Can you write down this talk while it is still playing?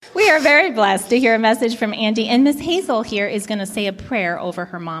are very blessed to hear a message from Andy, and Miss Hazel here is going to say a prayer over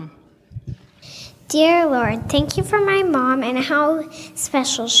her mom. Dear Lord, thank you for my mom and how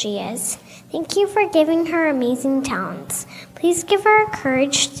special she is. Thank you for giving her amazing talents. Please give her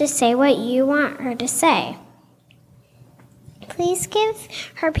courage to say what you want her to say. Please give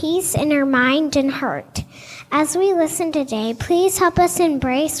her peace in her mind and heart. As we listen today, please help us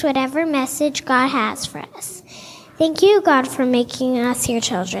embrace whatever message God has for us. Thank you, God, for making us your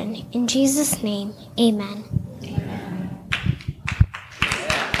children. In Jesus' name, amen.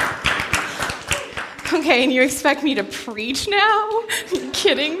 Okay, and you expect me to preach now? Are you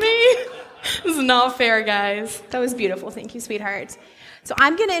kidding me? This is not fair, guys. That was beautiful. Thank you, sweetheart. So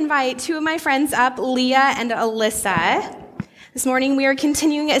I'm going to invite two of my friends up, Leah and Alyssa. This morning we are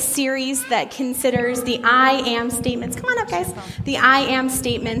continuing a series that considers the I am statements. Come on up, guys. The I am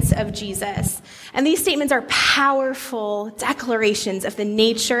statements of Jesus. And these statements are powerful declarations of the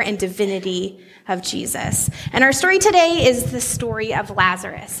nature and divinity of Jesus. And our story today is the story of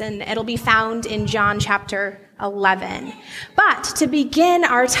Lazarus, and it'll be found in John chapter 11. But to begin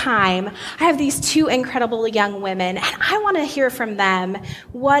our time, I have these two incredible young women, and I want to hear from them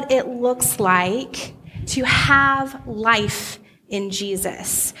what it looks like to have life in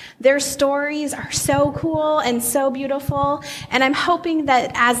Jesus. Their stories are so cool and so beautiful, and I'm hoping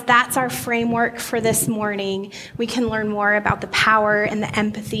that as that's our framework for this morning, we can learn more about the power and the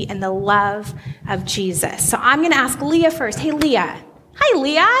empathy and the love of Jesus. So I'm going to ask Leah first. Hey, Leah. Hi,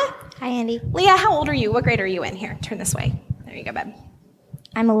 Leah. Hi, Andy. Leah, how old are you? What grade are you in? Here, turn this way. There you go, babe.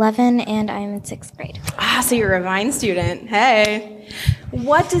 I'm 11, and I'm in 6th grade. So you're a Vine student. Hey.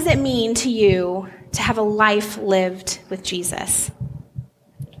 What does it mean to you to have a life lived with Jesus?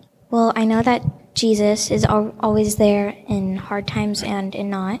 Well, I know that Jesus is always there in hard times and in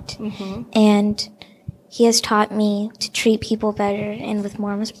not. Mm-hmm. And he has taught me to treat people better and with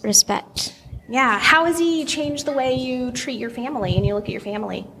more respect. Yeah. How has he changed the way you treat your family and you look at your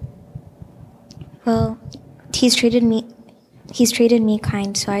family? Well, he's treated me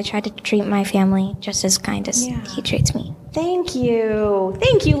kind, so I try to treat my family just as kind as he treats me. Thank you.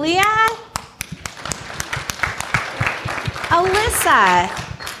 Thank you, Leah. Alyssa,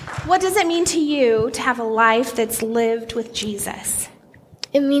 what does it mean to you to have a life that's lived with Jesus?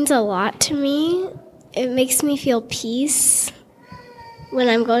 It means a lot to me. It makes me feel peace when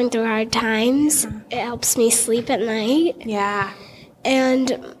I'm going through hard times. It helps me sleep at night. Yeah.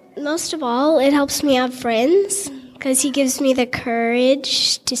 And most of all, it helps me have friends because he gives me the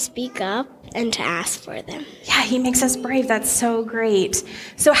courage to speak up and to ask for them. Yeah, he makes us brave. That's so great.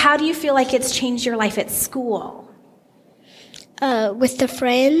 So how do you feel like it's changed your life at school? With the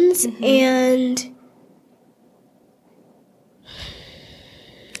friends, and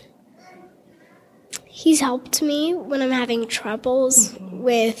he's helped me when I'm having troubles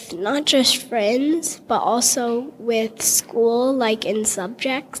with not just friends, but also with school, like in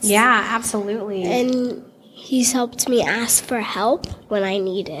subjects. Yeah, absolutely. And he's helped me ask for help when I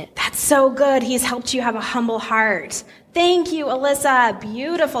need it. That's so good. He's helped you have a humble heart. Thank you, Alyssa.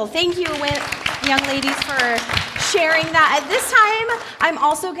 Beautiful. Thank you, young ladies, for sharing that. At this time, I'm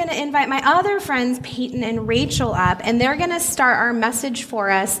also going to invite my other friends, Peyton and Rachel, up, and they're going to start our message for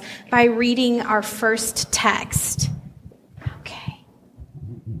us by reading our first text. Okay.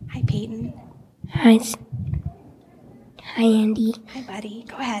 Hi, Peyton. Hi, Andy. Hi, buddy.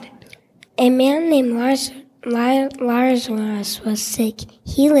 Go ahead. A man named Lazarus was sick.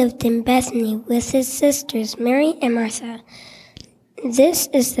 He lived in Bethany with his sisters, Mary and Martha. This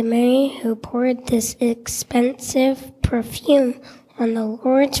is the Mary who poured this expensive perfume on the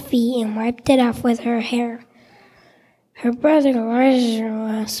Lord's feet and wiped it off with her hair. Her brother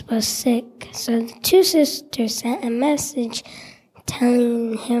Lazarus was sick, so the two sisters sent a message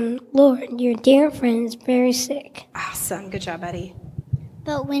telling him, Lord, your dear friend is very sick. Awesome. Good job, buddy.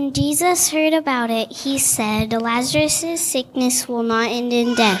 But when Jesus heard about it, he said, Lazarus' sickness will not end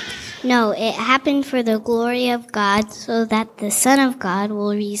in death. No, it happened for the glory of God, so that the Son of God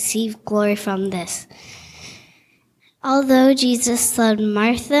will receive glory from this. Although Jesus loved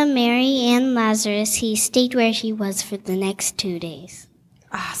Martha, Mary, and Lazarus, he stayed where he was for the next 2 days.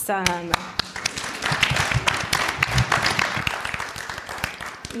 Awesome.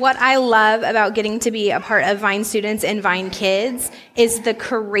 What I love about getting to be a part of Vine students and Vine kids is the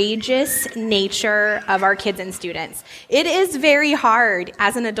courageous nature of our kids and students. It is very hard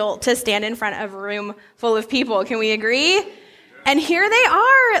as an adult to stand in front of a room full of people. Can we agree? And here they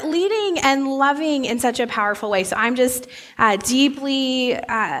are leading and loving in such a powerful way. So I'm just deeply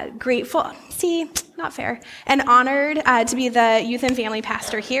grateful. See, not fair. And honored to be the youth and family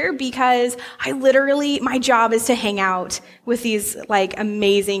pastor here because my job is to hang out with these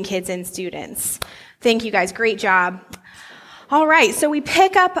amazing kids and students. Thank you guys. Great job. All right. So we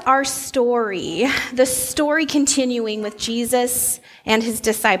pick up our story, the story continuing with Jesus and his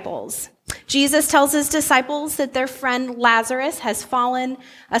disciples. Jesus tells his disciples that their friend Lazarus has fallen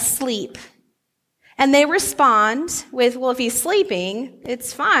asleep. And they respond with, well, if he's sleeping,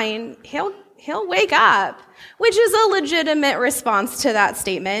 it's fine. He'll wake up, which is a legitimate response to that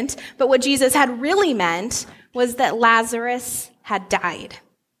statement. But what Jesus had really meant was that Lazarus had died.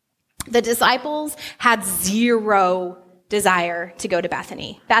 The disciples had zero desire to go to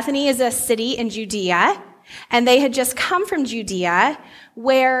Bethany. Bethany is a city in Judea, and they had just come from Judea,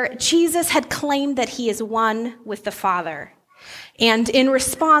 where Jesus had claimed that he is one with the Father. And in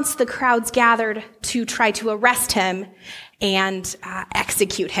response, the crowds gathered to try to arrest him and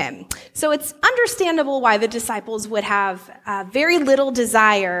execute him. So it's understandable why the disciples would have very little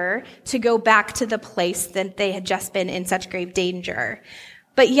desire to go back to the place that they had just been in such grave danger.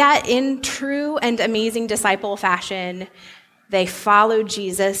 But yet, in true and amazing disciple fashion, they followed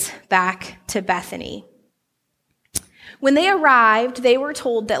Jesus back to Bethany. When they arrived, they were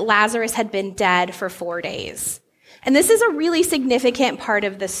told that Lazarus had been dead for 4 days. And this is a really significant part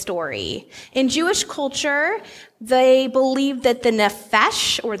of the story. In Jewish culture, they believed that the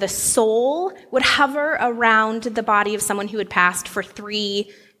nefesh, or the soul, would hover around the body of someone who had passed for 3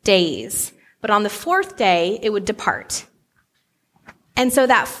 days. But on the 4th day, it would depart. And so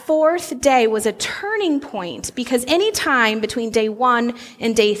that 4th day was a turning point because any time between day 1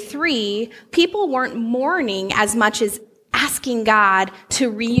 and day 3, people weren't mourning as much as asking God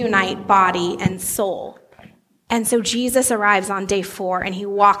to reunite body and soul. And so Jesus arrives on day 4 and he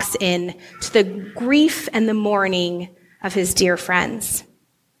walks in to the grief and the mourning of his dear friends.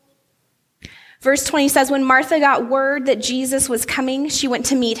 Verse 20 says, when Martha got word that Jesus was coming, she went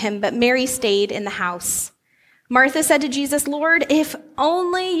to meet him, but Mary stayed in the house. Martha said to Jesus, Lord, if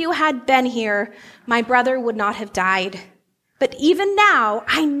only you had been here, my brother would not have died. But even now,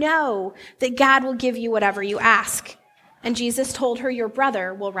 I know that God will give you whatever you ask. And Jesus told her, your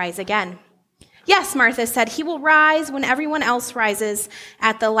brother will rise again. Yes, Martha said, he will rise when everyone else rises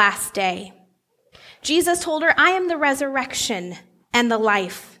at the last day. Jesus told her, I am the resurrection and the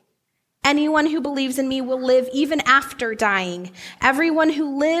life. Anyone who believes in me will live even after dying. Everyone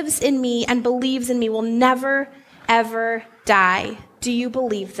who lives in me and believes in me will never, ever die. Do you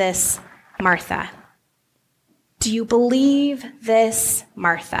believe this, Martha? Do you believe this,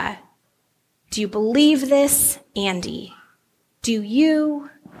 Martha? Do you believe this, Andy? Do you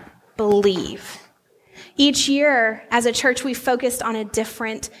believe? Each year, as a church, we focused on a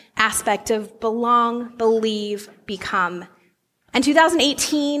different aspect of belong, believe, become. And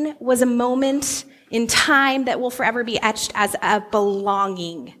 2018 was a moment in time that will forever be etched as a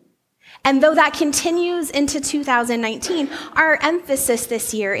belonging. And though that continues into 2019, our emphasis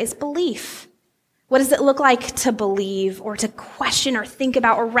this year is belief. What does it look like to believe or to question or think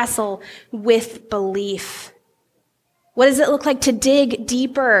about or wrestle with belief? What does it look like to dig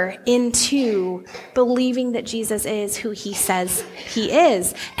deeper into believing that Jesus is who he says he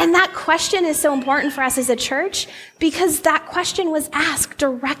is? And that question is so important for us as a church because that question was asked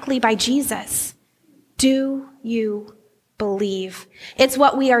directly by Jesus. Do you believe? It's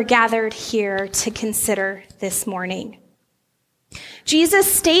what we are gathered here to consider this morning.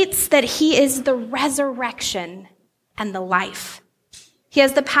 Jesus states that he is the resurrection and the life. He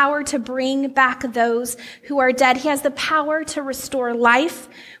has the power to bring back those who are dead. He has the power to restore life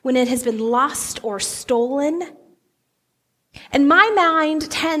when it has been lost or stolen. And my mind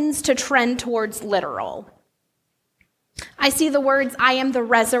tends to trend towards literal. I see the words, I am the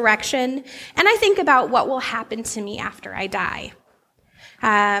resurrection, and I think about what will happen to me after I die.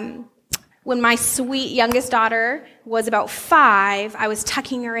 When my sweet youngest daughter was about 5, I was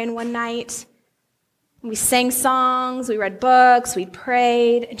tucking her in one night. We sang songs, we read books, we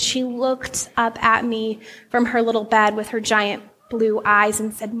prayed, and she looked up at me from her little bed with her giant blue eyes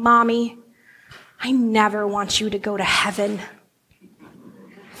and said, Mommy, I never want you to go to heaven.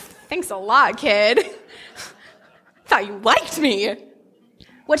 Thanks a lot, kid. Thought you liked me.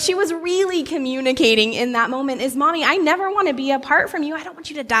 What she was really communicating in that moment is, Mommy, I never want to be apart from you. I don't want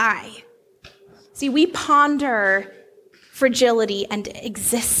you to die. See, we ponder fragility and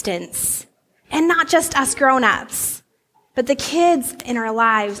existence, and not just us grown-ups, but the kids in our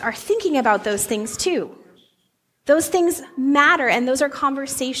lives are thinking about those things too. Those things matter, and those are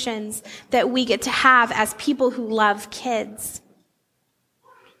conversations that we get to have as people who love kids.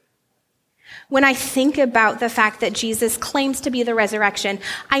 When I think about the fact that Jesus claims to be the resurrection,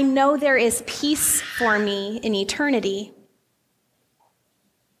 I know there is peace for me in eternity.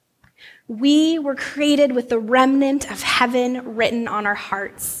 We were created with the remnant of heaven written on our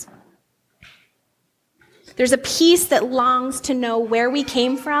hearts. There's a peace that longs to know where we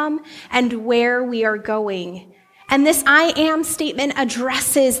came from and where we are going. And this I am statement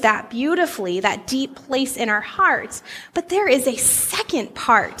addresses that beautifully, that deep place in our hearts. But there is a second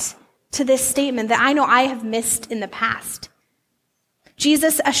part to this statement that I know I have missed in the past.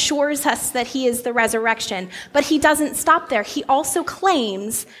 Jesus assures us that he is the resurrection, but he doesn't stop there. He also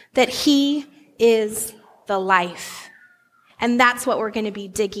claims that he is the life. And that's what we're going to be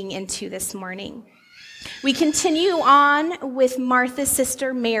digging into this morning. We continue on with Martha's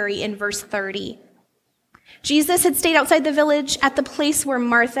sister Mary in verse 30. Jesus had stayed outside the village at the place where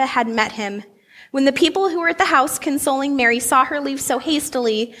Martha had met him. When the people who were at the house consoling Mary saw her leave so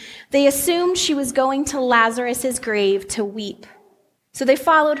hastily, they assumed she was going to Lazarus' grave to weep. So they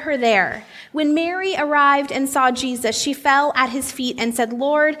followed her there. When Mary arrived and saw Jesus, she fell at his feet and said,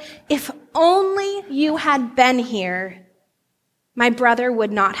 "Lord, if only you had been here, my brother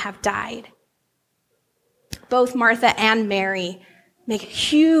would not have died." Both Martha and Mary make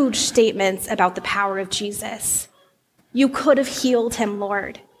huge statements about the power of Jesus. You could have healed him,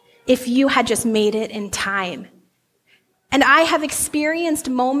 Lord, if you had just made it in time. And I have experienced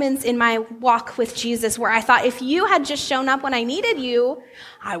moments in my walk with Jesus where I thought, if you had just shown up when I needed you,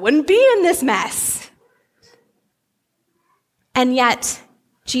 I wouldn't be in this mess. And yet,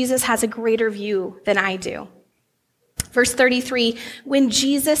 Jesus has a greater view than I do. Verse 33, when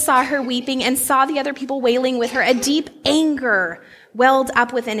Jesus saw her weeping and saw the other people wailing with her, a deep anger welled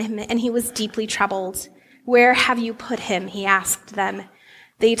up within him, and he was deeply troubled. "Where have you put him?" he asked them.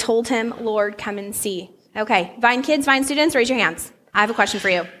 They told him, "Lord, come and see." Okay, Vine kids, Vine students, raise your hands. I have a question for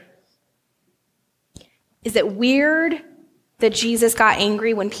you. Is it weird that Jesus got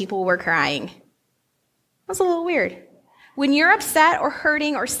angry when people were crying? That's a little weird. When you're upset or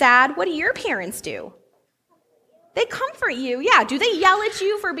hurting or sad, what do your parents do? They comfort you. Yeah, do they yell at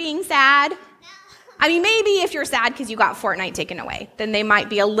you for being sad? I mean, maybe if you're sad because you got Fortnite taken away, then they might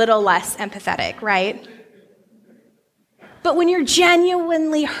be a little less empathetic, right? But when you're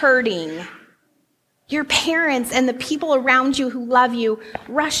genuinely hurting, your parents and the people around you who love you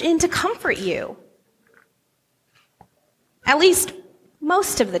rush in to comfort you. At least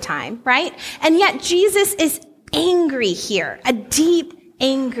most of the time, right? And yet Jesus is angry here. A deep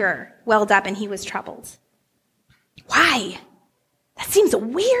anger welled up and he was troubled. Why? That seems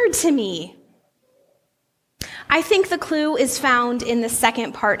weird to me. I think the clue is found in the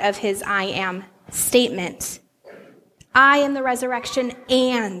second part of his I am statement. I am the resurrection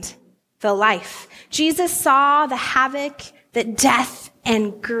and the life. Jesus saw the havoc that death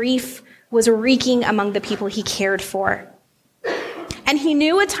and grief was wreaking among the people he cared for. And he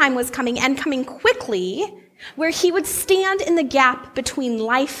knew a time was coming, and coming quickly, where he would stand in the gap between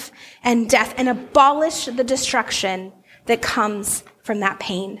life and death and abolish the destruction that comes from that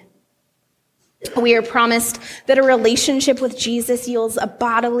pain. We are promised that a relationship with Jesus yields a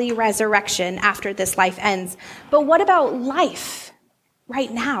bodily resurrection after this life ends. But what about life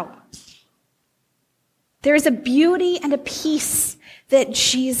right now? There is a beauty and a peace that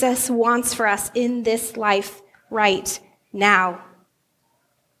Jesus wants for us in this life right now.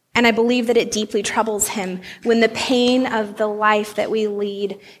 And I believe that it deeply troubles him when the pain of the life that we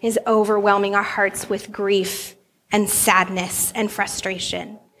lead is overwhelming our hearts with grief and sadness and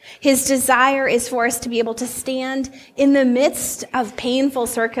frustration. His desire is for us to be able to stand in the midst of painful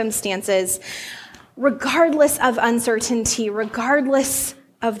circumstances, regardless of uncertainty, regardless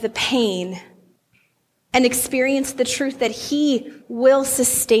of the pain, and experience the truth that he will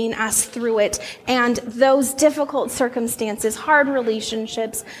sustain us through it. And those difficult circumstances, hard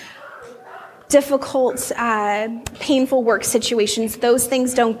relationships, difficult, painful work situations, those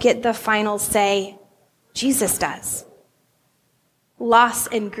things don't get the final say. Jesus does. Loss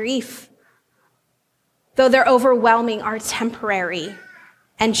and grief, though they're overwhelming, are temporary,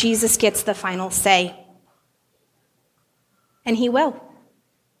 and Jesus gets the final say. And he will.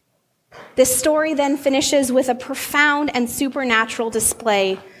 This story then finishes with a profound and supernatural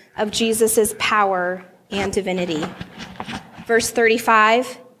display of Jesus' power and divinity. Verse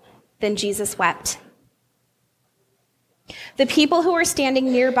 35, then Jesus wept. The people who were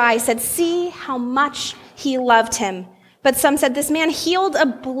standing nearby said, "See how much he loved him." But some said, "This man healed a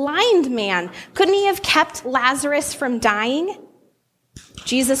blind man. Couldn't he have kept Lazarus from dying?"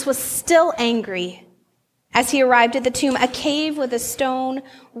 Jesus was still angry. As he arrived at the tomb, a cave with a stone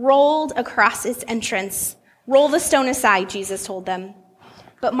rolled across its entrance. "Roll the stone aside," Jesus told them.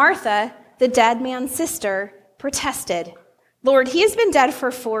 But Martha, the dead man's sister, protested, "Lord, he has been dead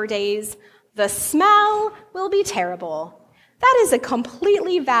for 4 days. The smell will be terrible." That is a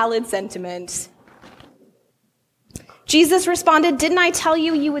completely valid sentiment. Jesus responded, "Didn't I tell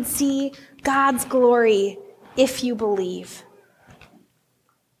you you would see God's glory if you believe?"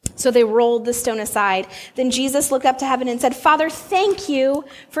 So they rolled the stone aside. Then Jesus looked up to heaven and said, "Father, thank you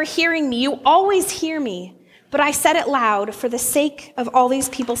for hearing me. You always hear me. But I said it loud for the sake of all these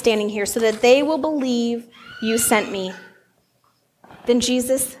people standing here, so that they will believe you sent me." Then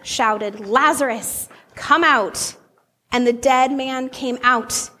Jesus shouted, "Lazarus, come out." And the dead man came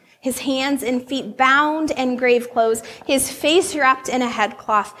out, his hands and feet bound in grave clothes, his face wrapped in a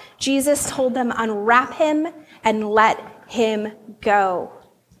headcloth. Jesus told them, "Unwrap him and let him go."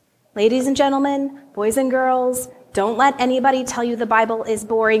 Ladies and gentlemen, boys and girls, don't let anybody tell you the Bible is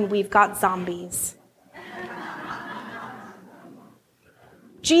boring. We've got zombies.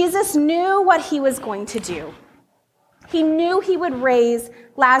 Jesus knew what he was going to do. He knew he would raise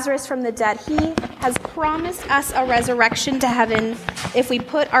Lazarus from the dead. He has promised us a resurrection to heaven if we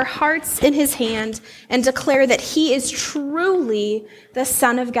put our hearts in his hand and declare that he is truly the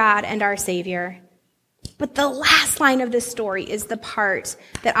Son of God and our Savior. But the last line of this story is the part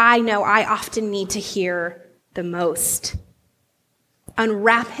that I know I often need to hear the most.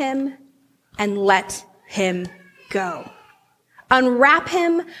 Unwrap him and let him go. Unwrap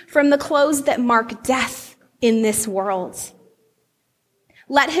him from the clothes that mark death in this world.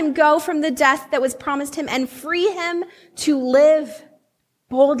 Let him go from the death that was promised him and free him to live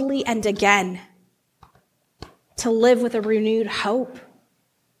boldly and again, to live with a renewed hope,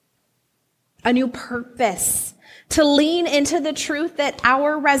 a new purpose, to lean into the truth that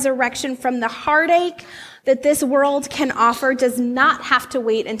our resurrection from the heartache that this world can offer does not have to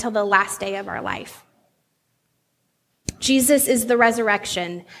wait until the last day of our life. Jesus is the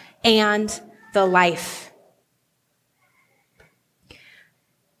resurrection and the life.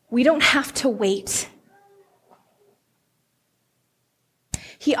 We don't have to wait.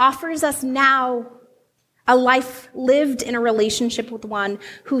 He offers us now a life lived in a relationship with one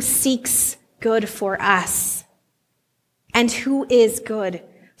who seeks good for us and who is good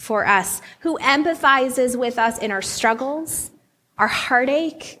for us, who empathizes with us in our struggles, our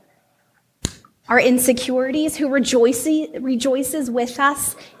heartache, our insecurities, who rejoices with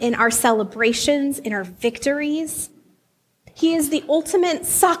us in our celebrations, in our victories. He is the ultimate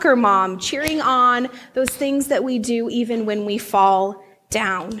soccer mom, cheering on those things that we do even when we fall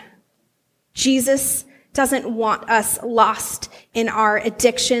down. Jesus doesn't want us lost in our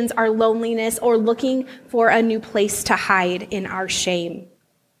addictions, our loneliness, or looking for a new place to hide in our shame.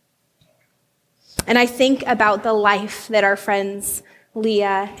 And I think about the life that our friends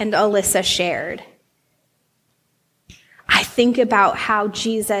Leah and Alyssa shared. I think about how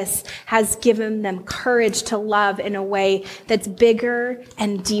Jesus has given them courage to love in a way that's bigger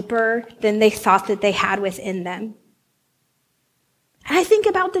and deeper than they thought that they had within them. And I think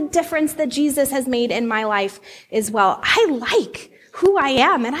about the difference that Jesus has made in my life as well. I like who I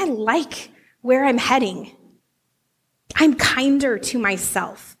am and I like where I'm heading. I'm kinder to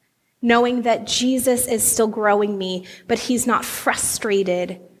myself, knowing that Jesus is still growing me, but he's not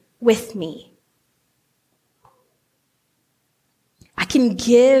frustrated with me. I can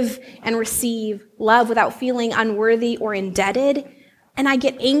give and receive love without feeling unworthy or indebted, and I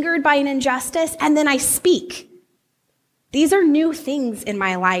get angered by an injustice, and then I speak. These are new things in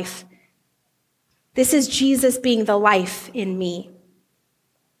my life. This is Jesus being the life in me.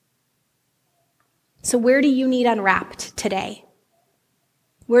 So where do you need unwrapped today?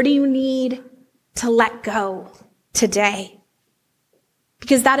 Where do you need to let go today?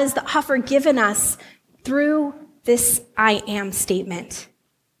 Because that is the offer given us through this I am statement.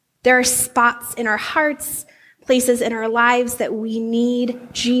 There are spots in our hearts, places in our lives that we need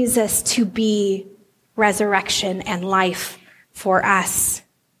Jesus to be resurrection and life for us.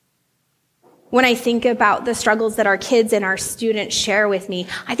 When I think about the struggles that our kids and our students share with me,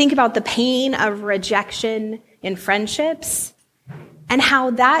 I think about the pain of rejection in friendships and how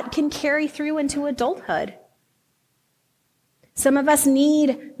that can carry through into adulthood. Some of us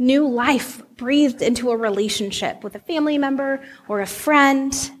need new life breathed into a relationship with a family member or a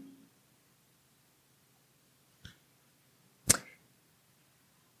friend.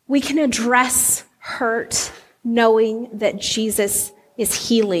 We can address hurt knowing that Jesus is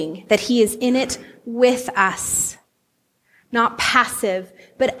healing, that he is in it with us, not passive,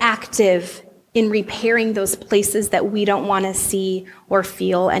 but active in repairing those places that we don't want to see or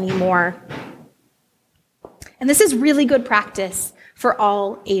feel anymore. And this is really good practice for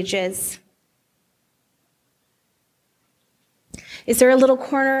all ages. Is there a little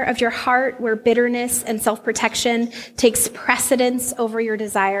corner of your heart where bitterness and self-protection takes precedence over your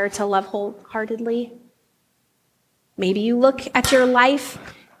desire to love wholeheartedly? Maybe you look at your life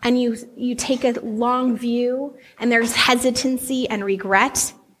and you take a long view and there's hesitancy and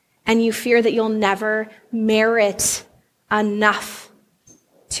regret, and you fear that you'll never merit enough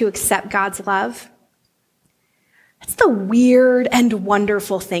to accept God's love. That's the weird and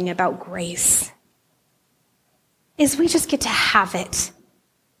wonderful thing about grace, is we just get to have it.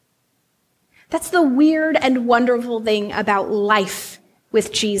 That's the weird and wonderful thing about life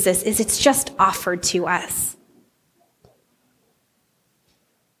with Jesus, is it's just offered to us.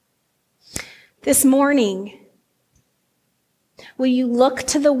 This morning, will you look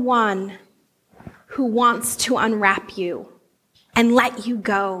to the one who wants to unwrap you and let you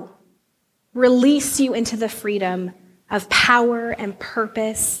go, release you into the freedom of power and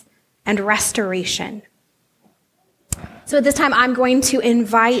purpose and restoration? So at this time, I'm going to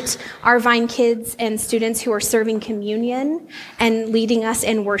invite our Vine kids and students who are serving communion and leading us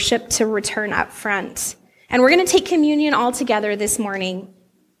in worship to return up front. And we're going to take communion all together this morning.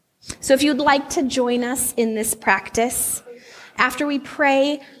 So if you'd like to join us in this practice, after we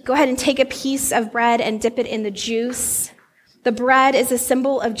pray, go ahead and take a piece of bread and dip it in the juice. The bread is a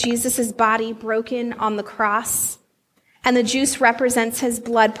symbol of Jesus' body broken on the cross, and the juice represents his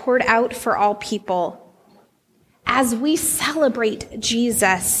blood poured out for all people. As we celebrate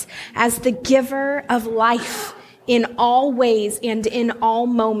Jesus as the giver of life in all ways and in all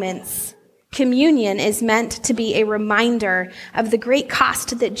moments, communion is meant to be a reminder of the great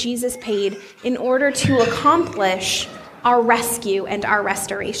cost that Jesus paid in order to accomplish our rescue and our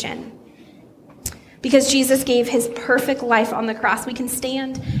restoration. Because Jesus gave his perfect life on the cross, we can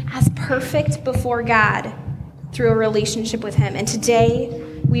stand as perfect before God through a relationship with him. And today,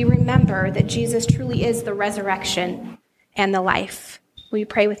 we remember that Jesus truly is the resurrection and the life. Will you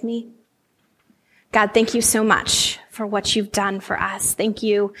pray with me? God, thank you so much for what you've done for us. Thank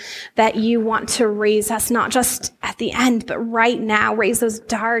you that you want to raise us, not just at the end, but right now, raise those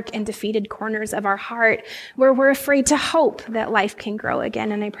dark and defeated corners of our heart where we're afraid to hope that life can grow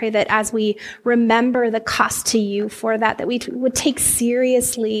again. And I pray that as we remember the cost to you for that, that we would take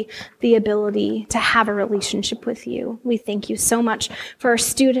seriously the ability to have a relationship with you. We thank you so much for our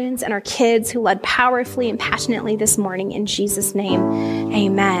students and our kids who led powerfully and passionately this morning. In Jesus' name,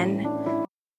 amen.